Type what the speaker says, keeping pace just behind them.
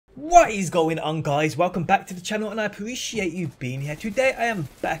What is going on, guys? Welcome back to the channel and I appreciate you being here. Today I am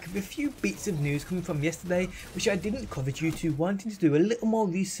back with a few bits of news coming from yesterday which I didn't cover due to wanting to do a little more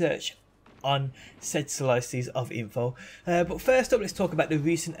research on said slices of info. But first up, let's talk about the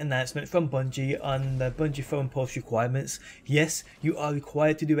recent announcement from Bungie on the Bungie forum post requirements. Yes, you are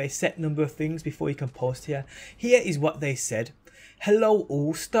required to do a set number of things before you can post here. Here is what they said. Hello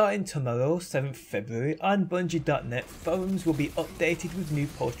all, starting tomorrow 7th February on Bungie.net, forums will be updated with new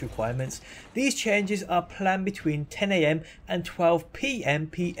post requirements. These changes are planned between 10 AM and 12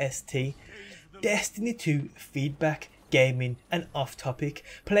 PM PST. Destiny 2 feedback, gaming and off topic.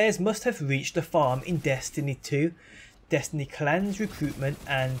 Players must have reached the farm in Destiny 2. Destiny clans, recruitment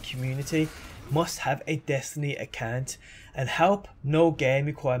and community must have a Destiny account, and help, no game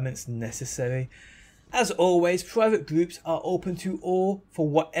requirements necessary. As always, private groups are open to all for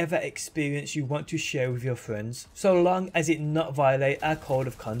whatever experience you want to share with your friends, so long as it not violate our code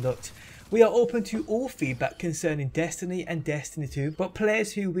of conduct. We are open to all feedback concerning Destiny and Destiny 2, but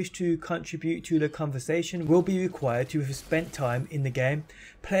players who wish to contribute to the conversation will be required to have spent time in the game.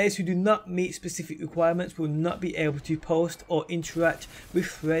 Players who do not meet specific requirements will not be able to post or interact with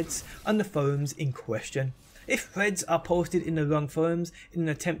threads on the forums in question. If threads are posted in the wrong forums in an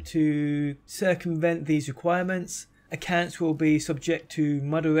attempt to circumvent these requirements, accounts will be subject to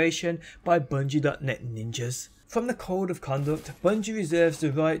moderation by Bungie.net ninjas. From the code of conduct, Bungie reserves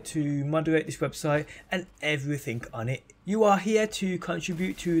the right to moderate this website and everything on it. You are here to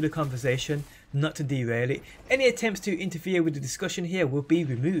contribute to the conversation, not to derail it. Any attempts to interfere with the discussion here will be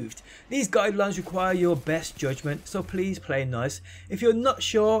removed. These guidelines require your best judgment, so please play nice. If you're not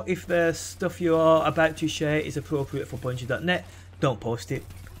sure if the stuff you are about to share is appropriate for Bungie.net, don't post it.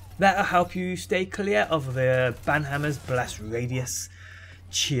 That'll help you stay clear of the Banhammer's blast radius.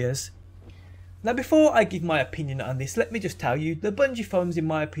 Cheers. Now, before I give my opinion on this, let me just tell you, the Bungie forums in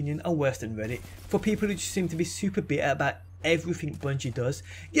my opinion are worse than Reddit, for people who just seem to be super bitter about everything Bungie does.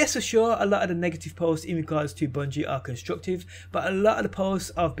 Yes, for sure, a lot of the negative posts in regards to Bungie are constructive, but a lot of the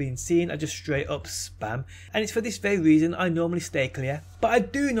posts I've been seeing are just straight up spam, and it's for this very reason I normally stay clear. But I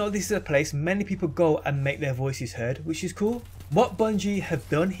do know this is a place many people go and make their voices heard, which is cool. What Bungie have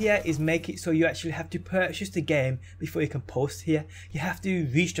done here is make it so you actually have to purchase the game before you can post here. You have to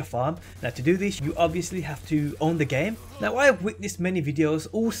reach the farm. Now, to do this, you obviously have to own the game. Now, I have witnessed many videos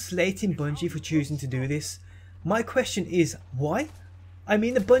all slating Bungie for choosing to do this. My question is, why? I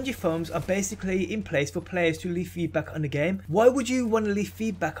mean, the Bungie forums are basically in place for players to leave feedback on the game. Why would you want to leave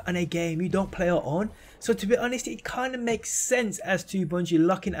feedback on a game you don't play or own? So to be honest, it kind of makes sense as to Bungie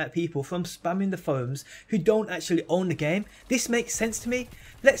locking out people from spamming the forums who don't actually own the game. This makes sense to me.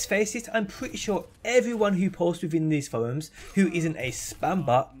 Let's face it, I'm pretty sure everyone who posts within these forums who isn't a spam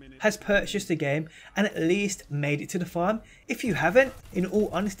bot has purchased the game and at least made it to the farm. If you haven't, in all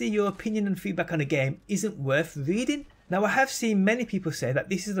honesty, your opinion and feedback on the game isn't worth reading. Now, I have seen many people say that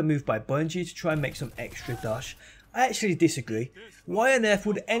this is a move by Bungie to try and make some extra dosh. I actually disagree. Why on earth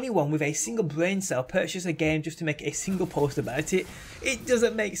would anyone with a single brain cell purchase a game just to make a single post about it? It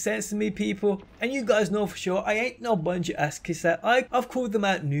doesn't make sense to me, people. And you guys know for sure, I ain't no Bungie ass kisser. I've called them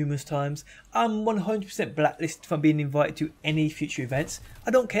out numerous times. I'm 100% blacklisted from being invited to any future events.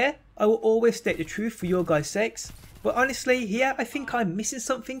 I don't care. I will always state the truth for your guys' sakes. But honestly, here I think I'm missing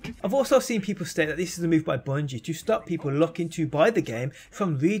something. I've also seen people state that this is a move by Bungie to stop people looking to buy the game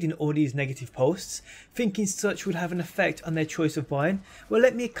from reading all these negative posts, thinking such would have an effect on their choice of buying. Well,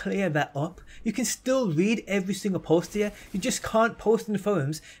 let me clear that up. You can still read every single post here, you just can't post in the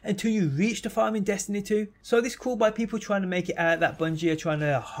forums until you reach the farm in Destiny 2. So this call by people trying to make it out that Bungie are trying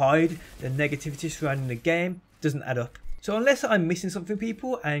to hide the negativity surrounding the game doesn't add up. So unless I'm missing something,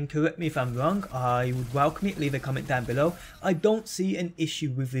 people, and correct me if I'm wrong, I would welcome it. Leave a comment down below. I don't see an issue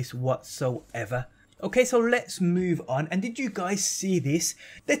with this whatsoever. Okay, so let's move on. And did you guys see this?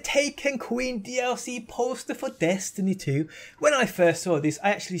 The Taken Queen DLC poster for Destiny 2. When I first saw this, I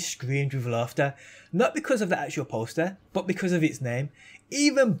actually screamed with laughter. Not because of the actual poster, but because of its name.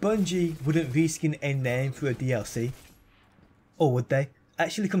 Even Bungie wouldn't reskin a name for a DLC. Or would they?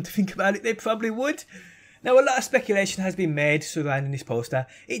 Actually, come to think about it, they probably would. Now, a lot of speculation has been made surrounding this poster.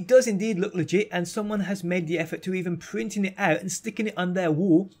 It does indeed look legit, and someone has made the effort to even printing it out and sticking it on their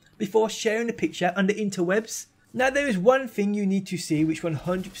wall before sharing the picture on the interwebs. Now, there is one thing you need to see which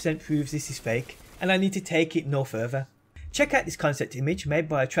 100% proves this is fake, and I need to take it no further. Check out this concept image made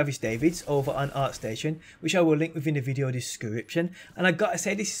by Travis Davids over on ArtStation, which I will link within the video description. And I gotta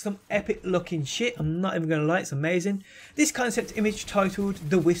say, this is some epic looking shit. I'm not even gonna lie, it's amazing. This concept image titled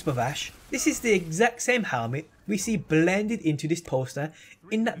The Wisp of Ash. This is the exact same helmet we see blended into this poster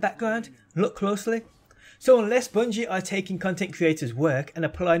in that background. Look closely. So unless Bungie are taking content creators' work and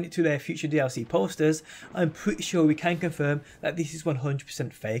applying it to their future DLC posters, I'm pretty sure we can confirm that this is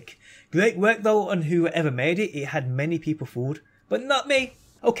 100% fake. Great work though on whoever made it, it had many people fooled, but not me.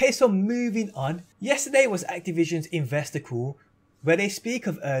 Okay, so moving on. Yesterday was Activision's investor call, where they speak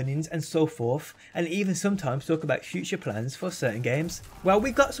of earnings and so forth, and even sometimes talk about future plans for certain games. Well, we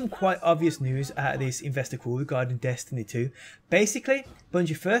got some quite obvious news out of this investor call regarding Destiny 2. Basically,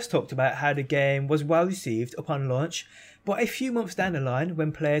 Bungie first talked about how the game was well received upon launch, but a few months down the line,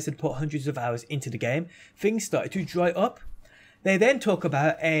 when players had put hundreds of hours into the game, things started to dry up. They then talk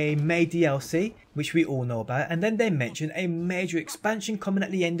about a May DLC, which we all know about, and then they mention a major expansion coming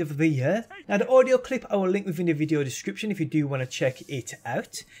at the end of the year. Now the audio clip I will link within the video description if you do want to check it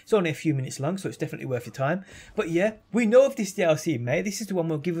out. It's only a few minutes long, so it's definitely worth your time. But yeah, we know of this DLC in May. This is the one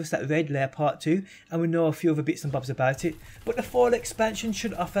that will give us that Red Lair Part 2, and we know a few other bits and bobs about it. But the fall expansion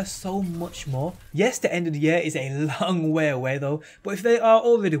should offer so much more. Yes, the end of the year is a long way away though, but if they are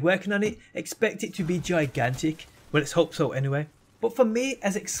already working on it, expect it to be gigantic. Well, let's hope so anyway. But for me,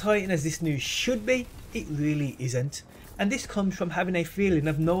 as exciting as this news should be, it really isn't. And this comes from having a feeling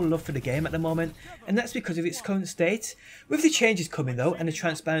of no love for the game at the moment, and that's because of its current state. With the changes coming though, and the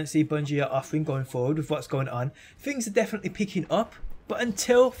transparency Bungie are offering going forward with what's going on, things are definitely picking up. But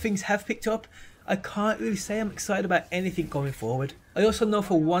until things have picked up, I can't really say I'm excited about anything going forward. I also know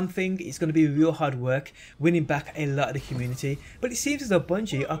for one thing it's going to be real hard work winning back a lot of the community, but it seems as though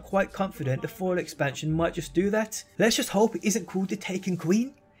Bungie are quite confident the fall expansion might just do that. Let's just hope it isn't called the Taken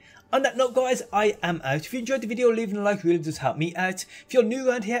Queen. On that note guys, I am out. If you enjoyed the video, leaving a like really does help me out. If you're new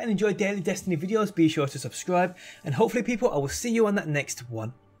around here and enjoy daily Destiny videos, be sure to subscribe, and hopefully people, I will see you on that next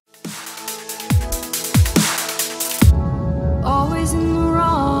one. Always in the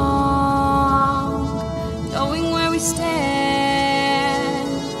wrong, knowing where we stand,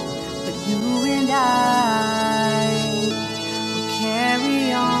 but you and I will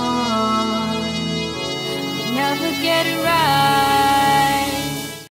carry on. We never get it right.